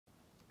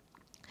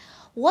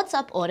What's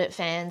up, audit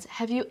fans?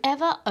 Have you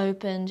ever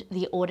opened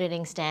the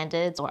auditing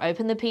standards or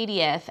opened the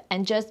PDF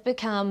and just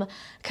become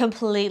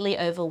completely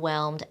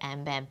overwhelmed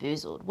and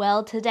bamboozled?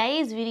 Well,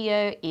 today's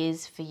video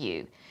is for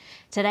you.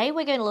 Today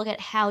we're going to look at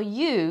how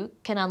you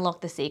can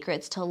unlock the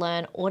secrets to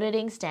learn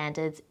auditing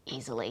standards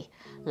easily.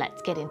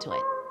 Let's get into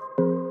it.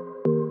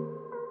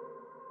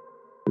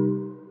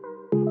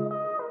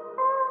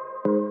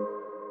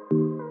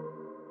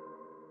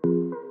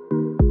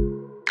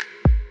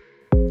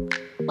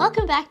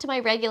 Welcome back to my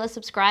regular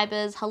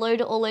subscribers. Hello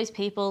to all those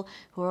people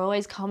who are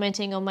always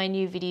commenting on my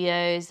new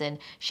videos and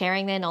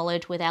sharing their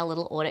knowledge with our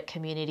little audit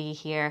community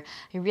here.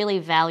 I really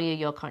value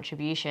your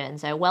contribution,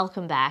 so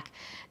welcome back.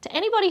 To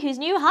anybody who's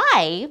new,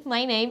 hi,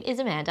 my name is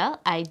Amanda.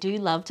 I do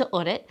love to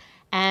audit,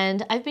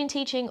 and I've been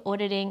teaching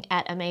auditing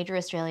at a major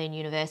Australian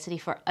university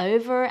for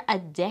over a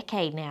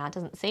decade now. It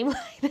doesn't seem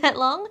like that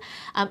long.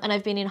 And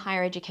I've been in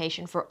higher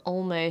education for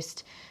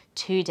almost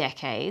 2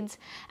 decades,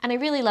 and I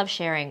really love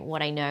sharing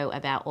what I know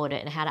about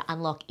audit and how to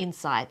unlock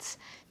insights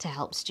to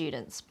help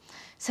students.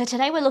 So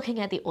today we're looking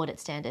at the audit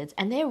standards,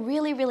 and they're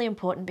really, really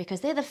important because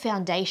they're the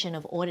foundation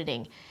of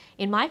auditing.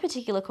 In my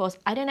particular course,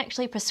 I don't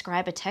actually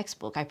prescribe a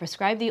textbook. I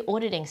prescribe the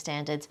auditing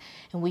standards,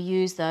 and we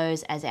use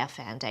those as our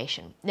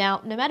foundation.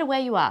 Now, no matter where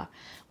you are,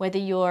 whether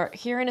you're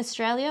here in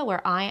Australia,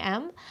 where I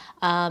am,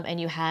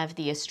 and you have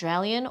the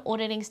Australian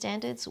auditing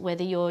standards,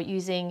 whether you're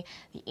using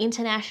the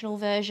international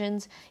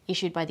versions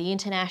issued by the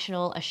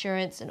International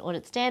Assurance and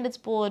Audit Standards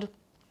Board,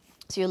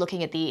 so you're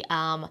looking at the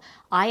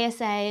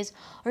ISAs,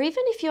 or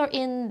even if you're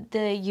in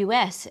the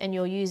US and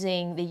you're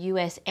using the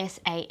US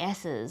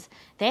SASs,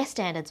 their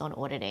standards on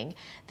auditing,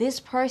 this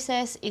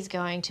process is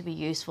going to be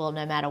useful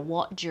no matter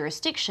what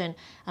jurisdiction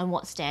and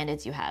what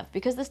standards you have.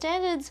 Because the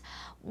standards,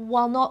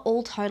 while not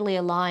all totally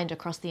aligned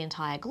across the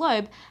entire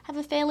globe, have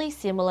a fairly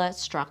similar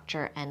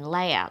structure and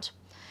layout.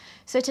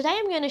 So today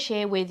I'm going to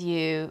share with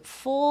you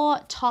 4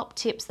 top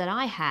tips that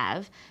I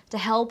have to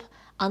help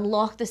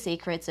unlock the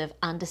secrets of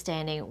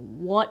understanding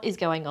what is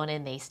going on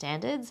in these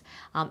standards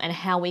and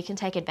how we can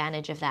take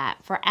advantage of that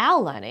for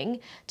our learning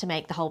to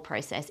make the whole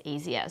process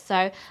easier.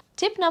 So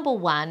tip number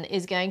 1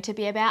 is going to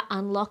be about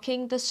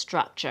unlocking the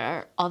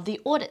structure of the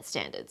audit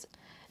standards.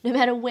 No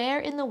matter where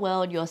in the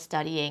world you're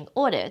studying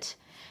audit,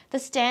 the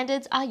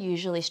standards are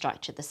usually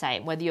structured the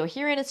same. Whether you're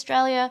here in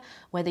Australia,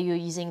 whether you're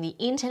using the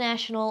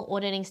international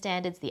auditing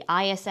standards, the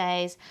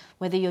ISAs,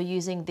 whether you're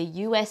using the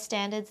US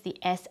standards, the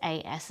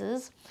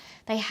SASs,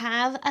 they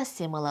have a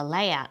similar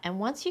layout. And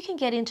once you can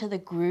get into the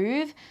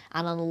groove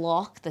and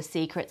unlock the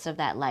secrets of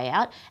that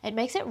layout, it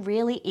makes it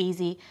really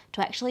easy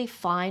to actually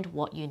find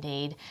what you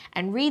need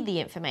and read the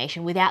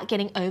information without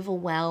getting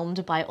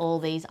overwhelmed by all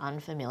these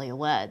unfamiliar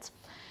words.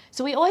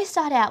 So we always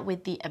start out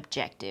with the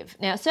objective.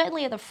 Now,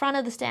 certainly at the front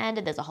of the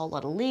standard, there's a whole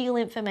lot of legal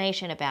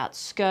information about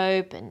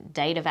scope and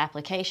date of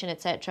application,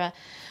 etc.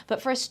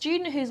 But for a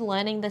student who's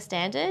learning the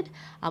standard,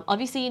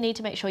 obviously you need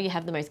to make sure you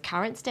have the most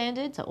current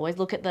standard. So always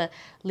look at the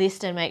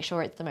list and make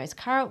sure it's the most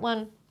current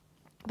one.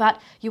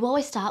 But you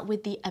always start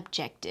with the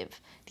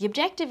objective. The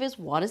objective is,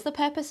 what is the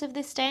purpose of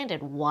this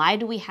standard? Why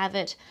do we have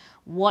it?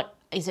 What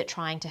is it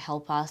trying to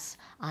help us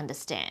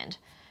understand?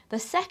 The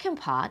second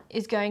part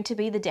is going to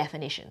be the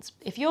definitions.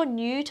 If you're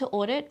new to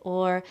audit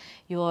or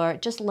you're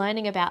just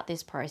learning about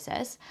this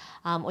process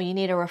or you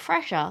need a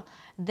refresher,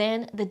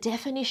 then the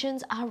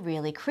definitions are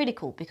really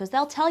critical because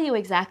they'll tell you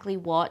exactly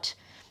what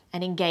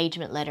an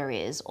engagement letter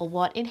is or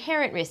what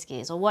inherent risk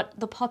is or what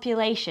the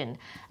population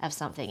of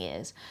something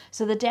is.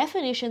 So the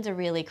definitions are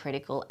really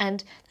critical,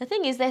 and the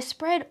thing is they're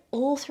spread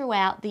all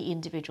throughout the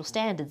individual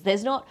standards.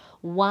 There's not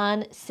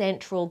one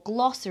central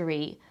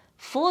glossary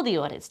for the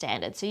audit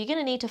standard, so you're going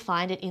to need to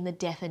find it in the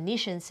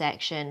definition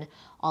section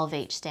of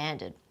each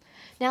standard.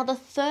 Now, the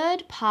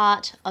third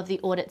part of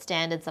the audit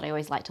standards that I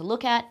always like to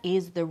look at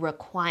is the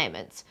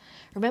requirements.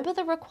 Remember,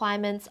 the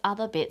requirements are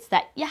the bits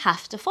that you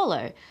have to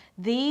follow.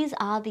 These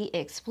are the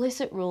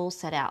explicit rules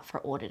set out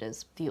for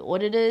auditors. The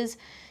auditors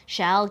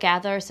shall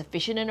gather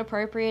sufficient and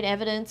appropriate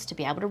evidence to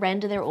be able to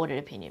render their audit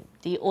opinion.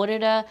 The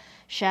auditor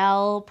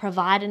shall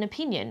provide an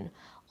opinion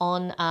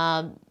on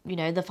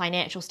the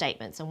financial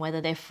statements and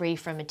whether they're free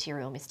from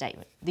material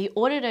misstatement. The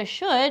auditor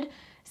should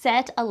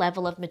set a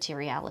level of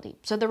materiality.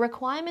 So the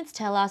requirements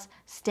tell us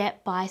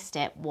step by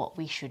step what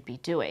we should be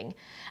doing.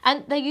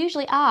 And they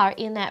usually are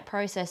in that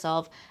process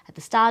of at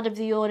the start of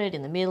the audit,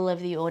 in the middle of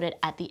the audit,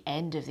 at the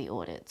end of the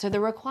audit. So the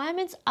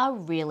requirements are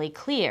really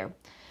clear.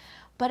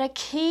 But a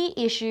key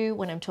issue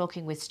when I'm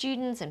talking with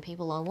students and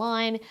people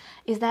online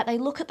is that they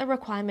look at the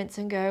requirements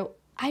and go,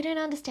 I don't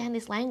understand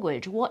this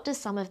language. What does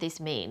some of this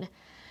mean?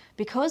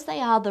 Because they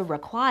are the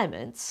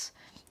requirements,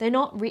 they're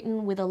not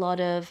written with a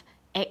lot of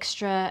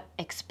extra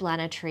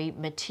explanatory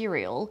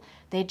material.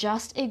 They're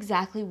just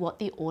exactly what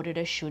the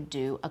auditor should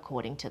do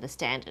according to the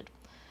standard.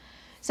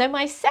 So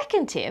my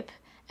second tip,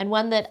 and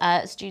one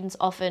that students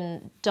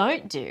often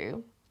don't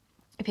do,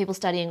 people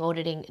studying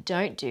auditing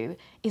don't do,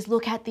 is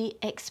look at the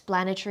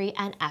explanatory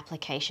and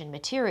application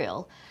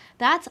material.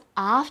 That's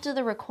after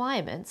the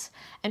requirements,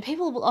 and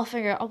people will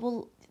often go, oh,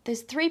 well,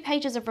 there's 3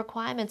 pages of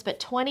requirements, but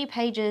 20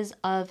 pages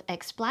of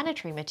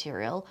explanatory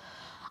material.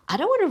 I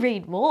don't want to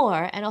read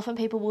more, and often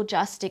people will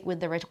just stick with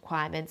the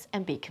requirements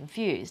and be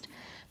confused.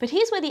 But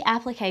here's where the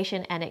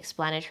application and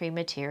explanatory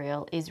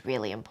material is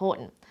really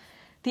important.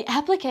 The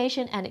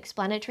application and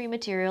explanatory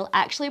material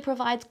actually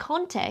provides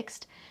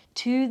context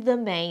to the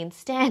main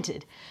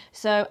standard.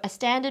 So a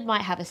standard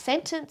might have a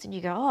sentence and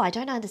you go, oh, I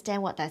don't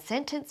understand what that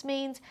sentence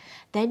means.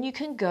 Then you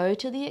can go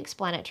to the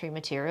explanatory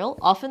material.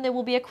 Often there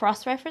will be a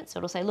cross-reference. So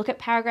it'll say, look at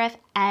paragraph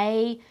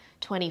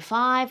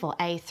A25 or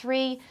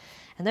A3.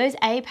 And those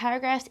A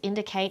paragraphs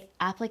indicate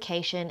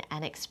application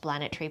and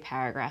explanatory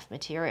paragraph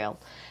material.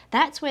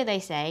 That's where they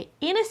say,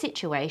 in a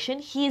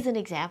situation, here's an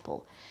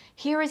example.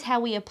 Here is how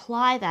we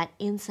apply that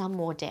in some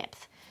more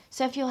depth.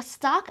 So if you're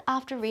stuck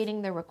after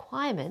reading the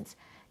requirements,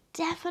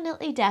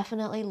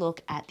 definitely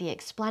look at the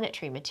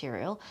explanatory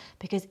material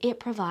because it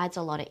provides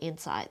a lot of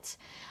insights.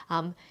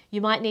 You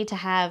might need to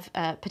have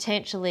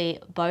potentially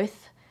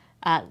both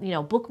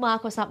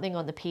bookmark or something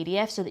on the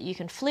PDF so that you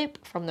can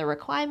flip from the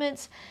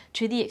requirements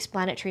to the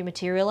explanatory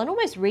material and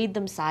almost read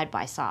them side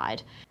by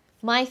side.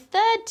 My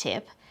third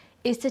tip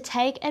is to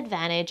take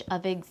advantage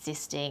of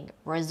existing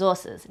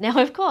resources. Now,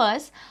 of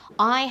course,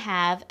 I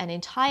have an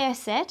entire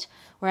set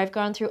where I've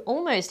gone through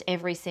almost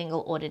every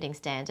single auditing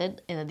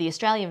standard, in the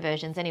Australian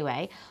versions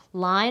anyway,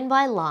 line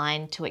by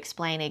line to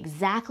explain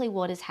exactly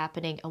what is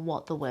happening and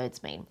what the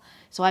words mean.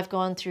 So I've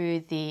gone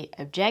through the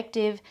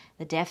objective,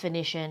 the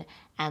definition,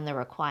 and the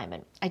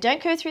requirement. I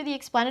don't go through the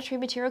explanatory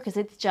material because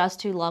it's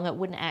just too long. It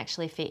wouldn't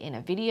actually fit in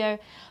a video,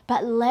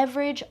 but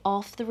leverage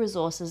off the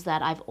resources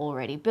that I've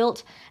already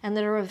built and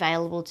that are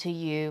available to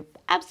you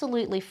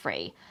absolutely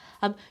free.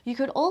 You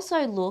could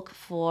also look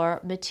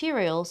for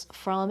materials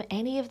from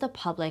any of the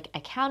public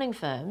accounting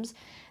firms,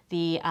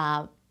 the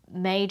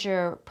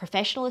major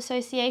professional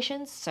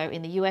associations. So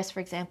in the US,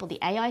 for example, the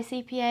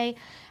AICPA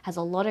has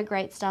a lot of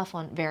great stuff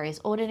on various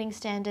auditing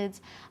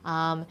standards.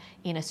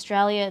 In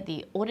Australia,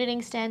 the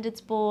Auditing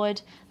Standards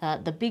Board,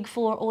 the Big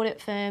Four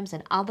audit firms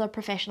and other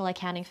professional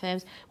accounting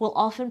firms will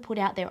often put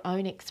out their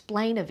own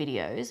explainer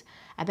videos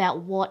about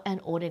what an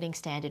auditing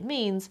standard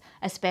means,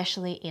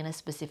 especially in a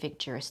specific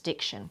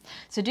jurisdiction.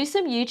 So do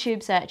some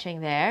YouTube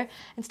searching there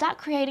and start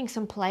creating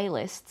some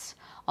playlists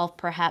of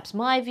perhaps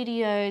my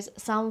videos,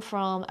 some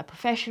from a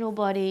professional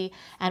body,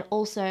 and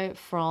also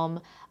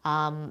from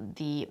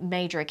the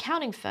major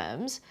accounting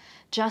firms,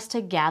 just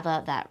to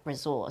gather that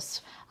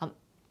resource.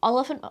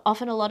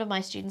 Often a lot of my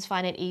students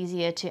find it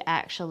easier to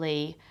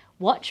actually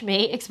watch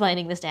me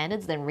explaining the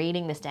standards than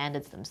reading the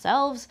standards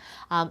themselves.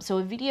 So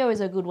a video is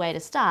a good way to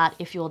start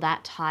if you're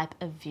that type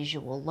of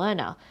visual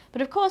learner.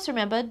 But of course,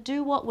 remember,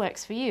 do what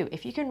works for you.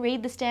 If you can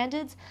read the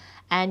standards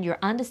and you're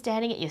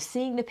understanding it, you're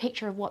seeing the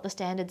picture of what the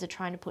standards are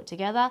trying to put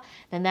together,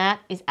 then that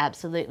is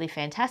absolutely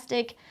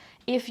fantastic.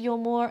 If you're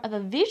more of a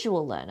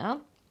visual learner,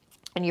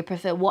 and you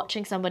prefer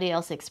watching somebody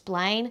else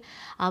explain,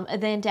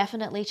 then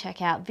definitely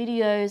check out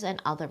videos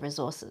and other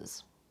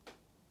resources.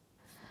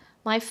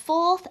 My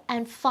fourth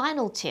and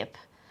final tip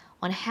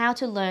on how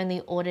to learn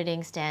the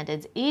auditing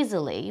standards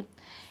easily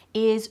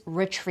is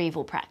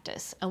retrieval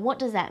practice. And what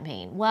does that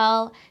mean?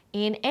 Well,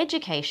 in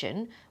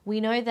education,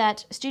 we know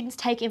that students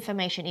take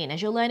information in.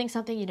 As you're learning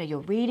something, you're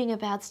reading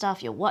about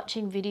stuff, you're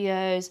watching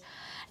videos,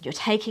 you're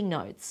taking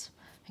notes.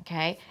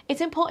 Okay,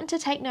 it's important to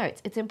take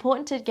notes. It's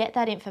important to get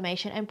that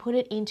information and put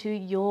it into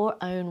your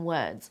own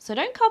words. So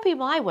don't copy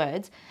my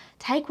words.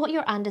 Take what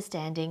you're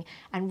understanding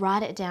and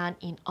write it down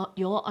in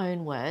your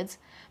own words,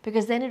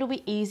 because then it'll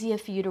be easier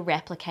for you to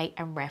replicate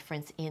and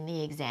reference in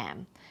the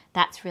exam.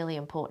 That's really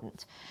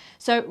important.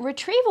 So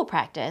retrieval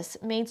practice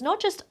means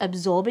not just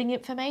absorbing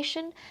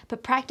information,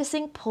 but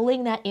practicing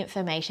pulling that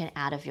information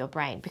out of your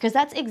brain, because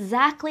that's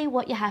exactly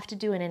what you have to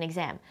do in an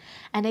exam.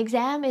 An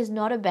exam is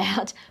not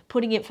about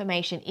putting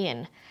information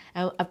in.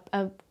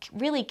 A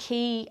really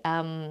key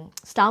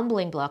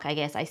stumbling block, I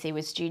guess, I see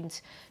with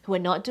students who are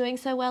not doing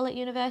so well at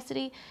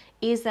university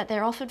is that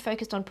they're often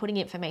focused on putting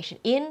information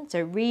in,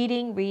 so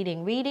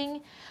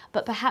reading,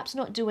 but perhaps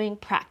not doing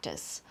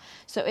practice.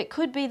 So it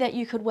could be that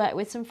you could work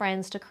with some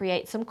friends to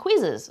create some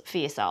quizzes for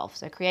yourself.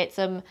 So create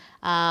some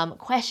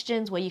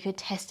questions where you could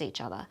test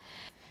each other.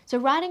 So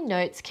writing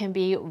notes can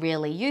be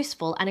really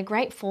useful and a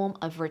great form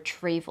of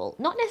retrieval.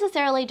 Not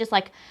necessarily just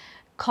like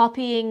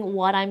copying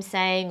what I'm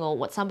saying or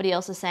what somebody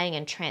else is saying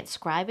and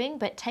transcribing,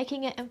 but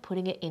taking it and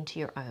putting it into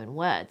your own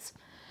words.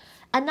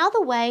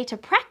 Another way to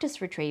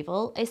practice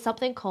retrieval is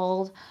something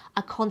called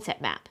a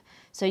concept map.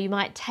 So you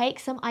might take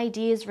some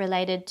ideas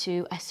related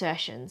to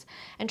assertions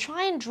and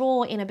try and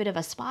draw in a bit of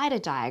a spider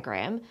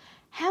diagram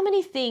how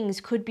many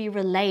things could be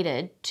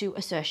related to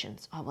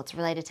assertions. Oh, what's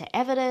related to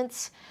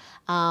evidence?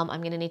 I'm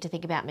going to need to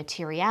think about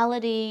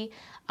materiality.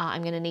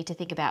 I'm going to need to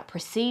think about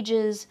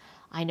procedures.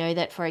 I know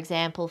that, for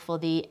example, for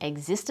the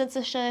existence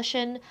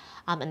assertion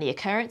and the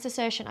occurrence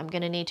assertion, I'm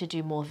going to need to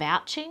do more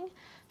vouching.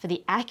 For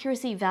the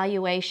accuracy,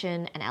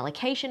 valuation, and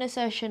allocation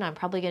assertion, I'm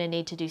probably going to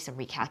need to do some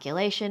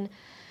recalculation.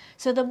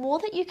 So the more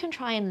that you can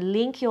try and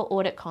link your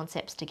audit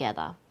concepts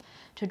together,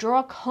 to draw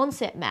a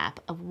concept map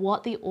of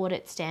what the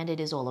audit standard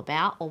is all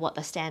about, or what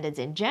the standards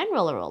in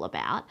general are all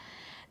about,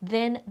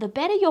 then the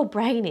better your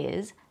brain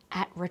is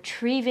at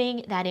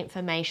retrieving that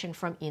information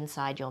from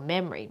inside your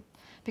memory.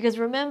 Because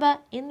remember,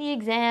 in the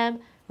exam,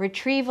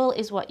 retrieval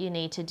is what you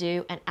need to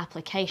do and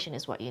application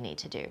is what you need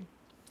to do.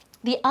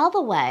 The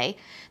other way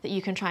that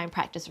you can try and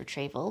practice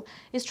retrieval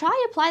is try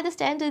and apply the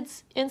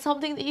standards in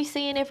something that you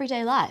see in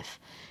everyday life.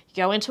 You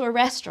go into a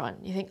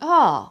restaurant, you think,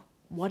 oh,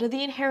 what are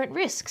the inherent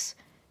risks?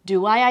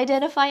 Do I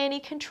identify any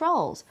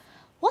controls?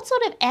 What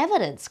sort of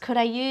evidence could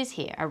I use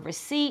here? A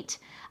receipt?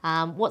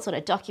 What sort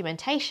of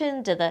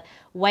documentation? Do the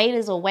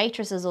waiters or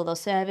waitresses or the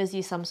servers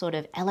use some sort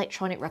of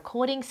electronic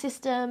recording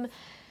system?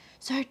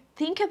 So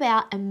think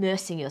about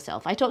immersing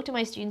yourself. I talk to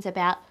my students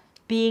about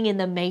being in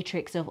the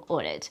matrix of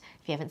audit.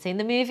 If you haven't seen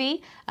the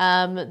movie,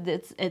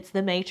 it's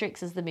The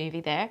Matrix is the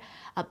movie there.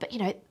 But you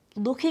know,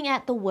 looking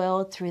at the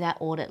world through that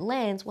audit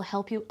lens will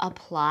help you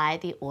apply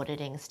the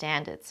auditing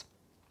standards.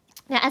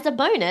 Now, as a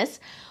bonus,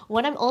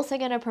 what I'm also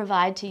going to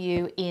provide to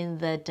you in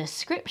the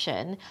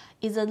description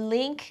is a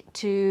link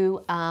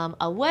to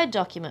a Word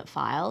document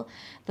file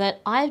that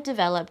I've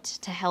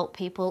developed to help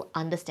people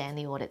understand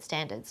the audit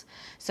standards.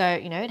 So,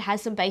 you know, it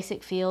has some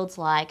basic fields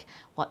like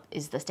what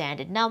is the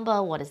standard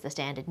number, what is the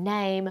standard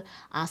name,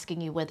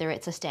 asking you whether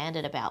it's a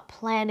standard about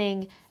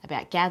planning,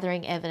 about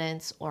gathering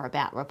evidence, or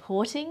about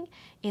reporting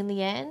in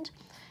the end.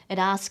 It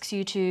asks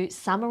you to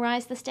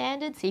summarize the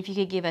standard, see if you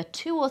could give a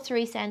 2 or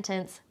 3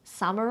 sentence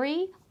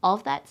summary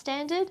of that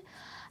standard,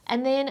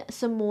 and then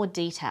some more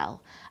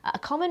detail. A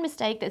common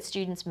mistake that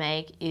students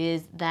make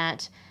is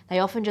that they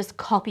often just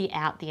copy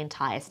out the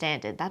entire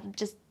standard. That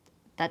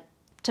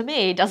to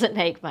me doesn't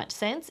make much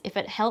sense. If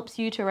it helps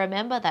you to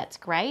remember, that's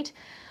great.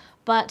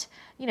 But,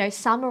 you know,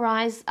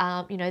 summarize,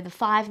 you know, the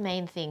 5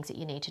 main things that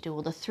you need to do,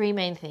 or the 3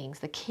 main things,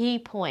 the key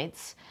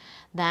points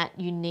that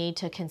you need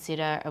to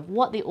consider of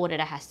what the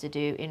auditor has to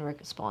do in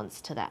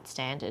response to that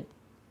standard.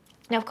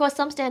 Now, of course,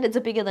 some standards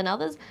are bigger than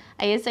others.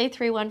 ISA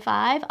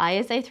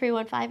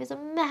 315 is a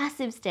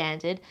massive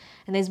standard,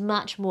 and there's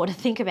much more to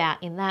think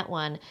about in that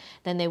one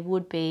than there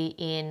would be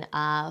in,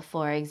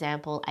 for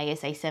example,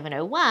 ASA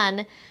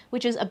 701,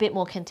 which is a bit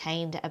more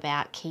contained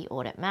about key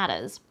audit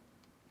matters.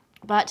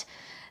 But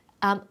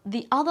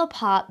the other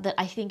part that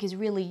I think is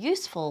really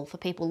useful for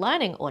people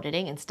learning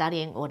auditing and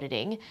studying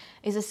auditing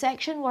is a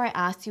section where I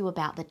ask you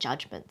about the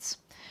judgments.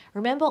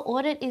 Remember,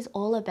 audit is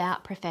all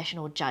about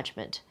professional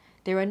judgment.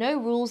 There are no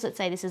rules that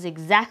say this is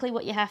exactly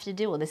what you have to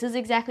do or this is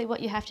exactly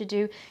what you have to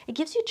do. It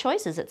gives you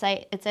choices. It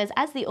says,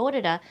 as the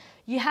auditor,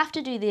 you have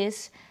to do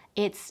this.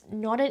 It's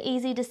not an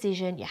easy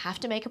decision. You have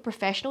to make a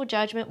professional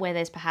judgment where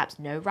there's perhaps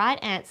no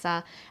right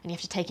answer, and you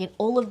have to take in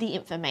all of the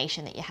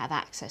information that you have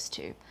access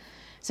to.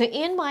 So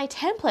in my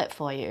template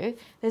for you,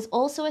 there's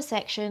also a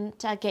section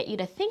to get you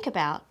to think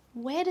about,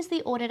 where does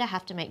the auditor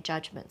have to make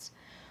judgments?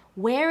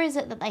 Where is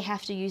it that they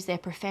have to use their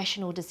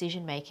professional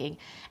decision making?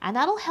 And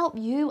that'll help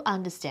you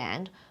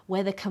understand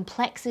where the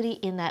complexity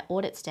in that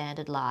audit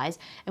standard lies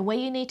and where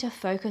you need to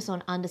focus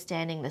on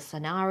understanding the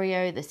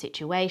scenario, the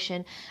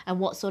situation, and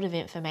what sort of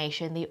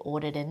information the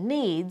auditor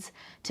needs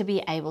to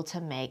be able to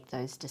make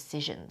those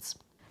decisions.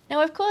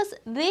 Now, of course,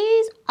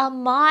 these are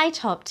my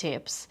top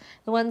tips,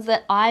 the ones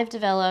that I've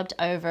developed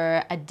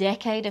over a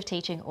decade of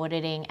teaching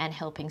auditing and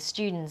helping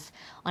students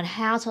on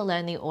how to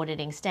learn the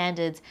auditing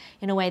standards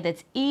in a way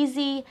that's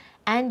easy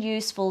and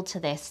useful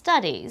to their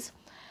studies.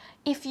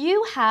 If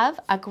you have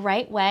a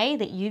great way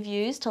that you've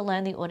used to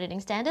learn the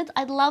auditing standards,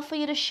 I'd love for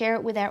you to share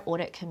it with our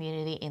audit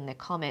community in the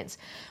comments.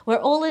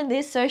 We're all in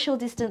this social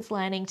distance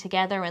learning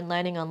together and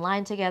learning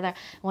online together.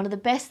 One of the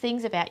best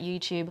things about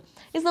YouTube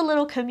is the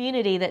little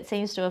community that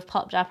seems to have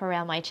popped up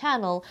around my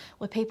channel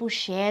where people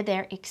share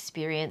their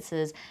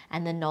experiences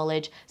and the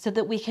knowledge so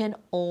that we can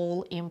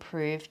all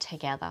improve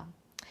together.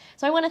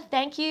 So I want to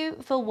thank you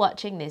for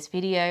watching this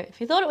video. If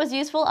you thought it was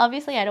useful,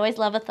 obviously I'd always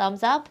love a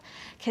thumbs up.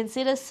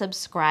 Consider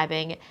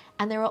subscribing,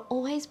 and there are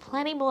always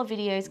plenty more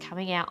videos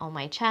coming out on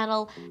my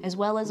channel, as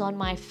well as on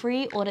my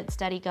free audit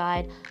study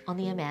guide on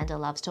the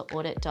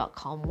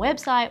AmandaLovesToAudit.com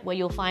website, where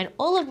you'll find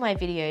all of my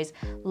videos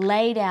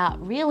laid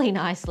out really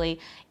nicely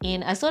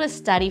in a sort of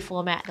study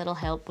format that'll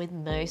help with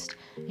most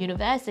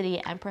university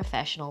and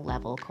professional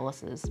level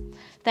courses.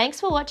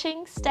 Thanks for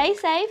watching, stay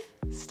safe,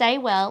 stay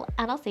well,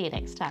 and I'll see you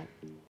next time.